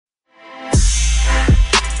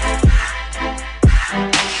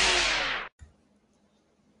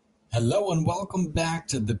Hello and welcome back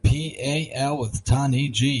to the PAL with Tani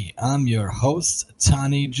G. I'm your host,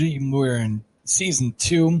 Tani G. We're in Season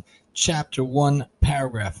 2, Chapter 1,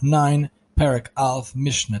 Paragraph 9, Parak Aleph,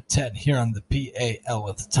 Mishnah Tet, here on the PAL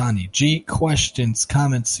with Tani G. Questions,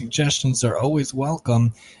 comments, suggestions are always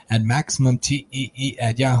welcome at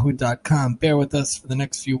MaximumTEE@yahoo.com. Bear with us for the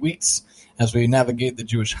next few weeks as we navigate the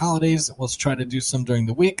Jewish holidays. We'll try to do some during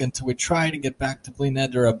the week until we try to get back to Bli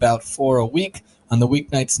Neder about 4 a week on the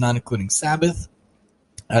weeknights, not including Sabbath,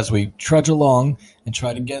 as we trudge along and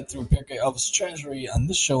try to get through Pirkei Avos Treasury on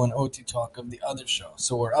this show and OT Talk of the other show.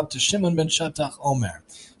 So we're up to Shimon ben Shattach Omer.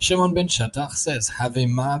 Shimon ben Shattach says, Have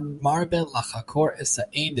marbe lachakor es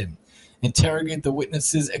ha'edim. Interrogate the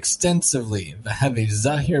witnesses extensively. V'have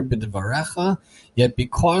zahir b'dvarecha, yet be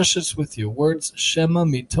cautious with your words. Shema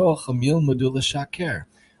mitochem yilmudu l'shaker,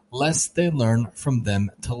 lest they learn from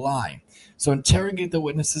them to lie. So interrogate the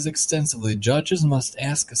witnesses extensively. Judges must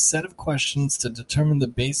ask a set of questions to determine the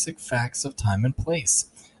basic facts of time and place.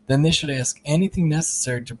 Then they should ask anything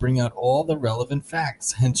necessary to bring out all the relevant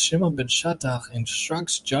facts. Hence, Shimon ben Shattach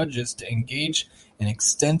instructs judges to engage in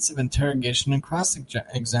extensive interrogation and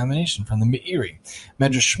cross-examination from the Meiri.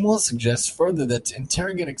 Medrash Shmuel suggests further that to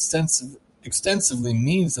interrogate extensively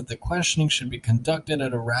means that the questioning should be conducted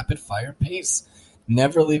at a rapid-fire pace,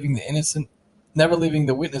 never leaving the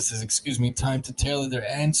witnesses, time to tailor their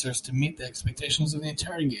answers to meet the expectations of the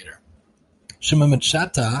interrogator. Shimon ben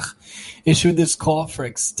Shattach issued this call for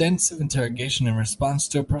extensive interrogation in response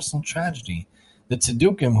to a personal tragedy. The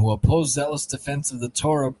Tzaddukim, who opposed zealous defense of the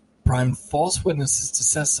Torah, primed false witnesses to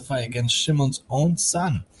testify against Shimon's own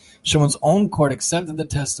son. Shimon's own court accepted the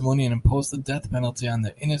testimony and imposed the death penalty on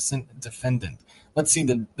the innocent defendant. Let's see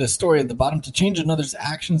the story at the bottom. To change another's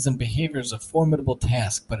actions and behavior is a formidable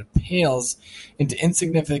task, but it pales into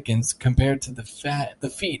insignificance compared to the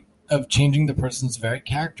feat of changing the person's very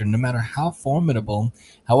character, no matter how formidable.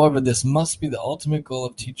 However, this must be the ultimate goal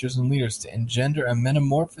of teachers and leaders, to engender a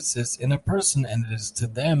metamorphosis in a person, and it is to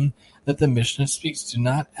them that the Mishnah speaks. Do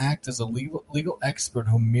not act as a legal expert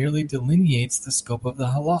who merely delineates the scope of the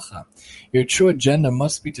halacha. Your true agenda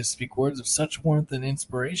must be to speak words of such warmth and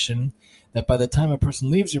inspiration that by the time a person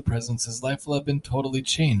leaves your presence, his life will have been totally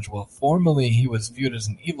changed. While formerly he was viewed as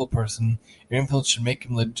an evil person, your influence should make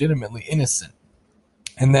him legitimately innocent.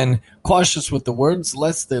 And then, cautious with the words,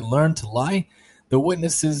 lest they learn to lie. The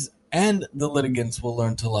witnesses and the litigants will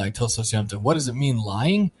learn to lie. Tosos Yom Tov. What does it mean,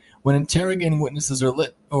 lying? When interrogating witnesses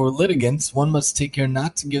or litigants, one must take care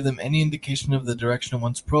not to give them any indication of the direction of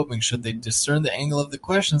one's probing. Should they discern the angle of the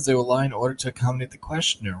questions, they will lie in order to accommodate the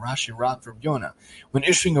questioner. Rashi Rad for Yonah. When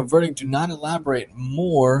issuing a verdict, do not elaborate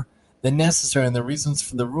more than necessary on the reasons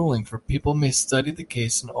for the ruling, for people may study the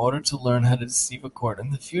case in order to learn how to deceive a court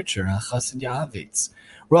in the future. Chassid Ya'avetz.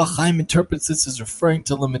 Ruach Chaim interprets this as referring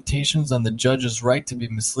to limitations on the judge's right to be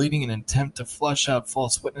misleading in an attempt to flush out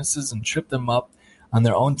false witnesses and trip them up on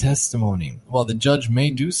their own testimony. While the judge may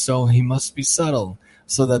do so, he must be subtle,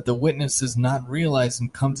 so that the witnesses not realize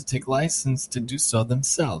and come to take license to do so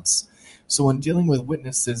themselves. So when dealing with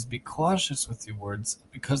witnesses, be cautious with your words,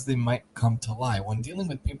 because they might come to lie. When dealing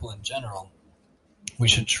with people in general, we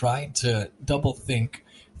should try to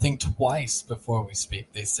think twice before we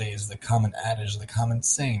speak, they say, is the common adage, the common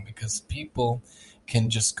saying, because people can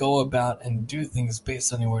just go about and do things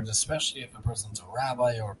based on your words, especially if a person's a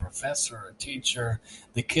rabbi or a professor or a teacher.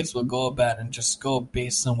 The kids will go about and just go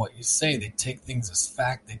based on what you say. They take things as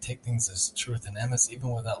fact, they take things as truth and emes,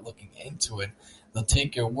 even without looking into it. They'll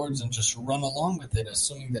take your words and just run along with it,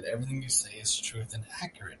 assuming that everything you say is truth and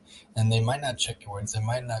accurate. And they might not check your words. They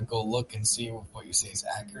might not go look and see if what you say is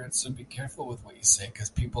accurate. So be careful with what you say, because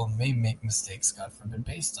people may make mistakes, God forbid,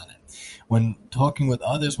 based on it. When talking with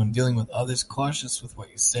others, when dealing with others, cautious with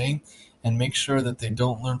what you say, and make sure that they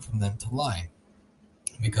don't learn from them to lie,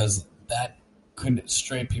 because that could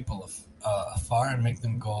stray people afar and make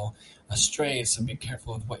them go astray. So be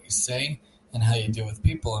careful with what you say and how you deal with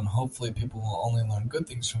people, and hopefully people will only learn good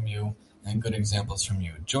things from you and good examples from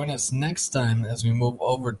you. Join us next time as we move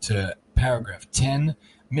over to paragraph 10,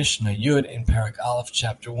 Mishnah Yud in Parak Aleph,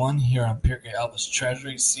 chapter 1, here on Pirkei Avos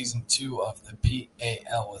Treasury, season 2 of the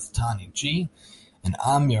PAL with Tani G. And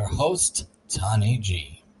I'm your host, Tani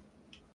G.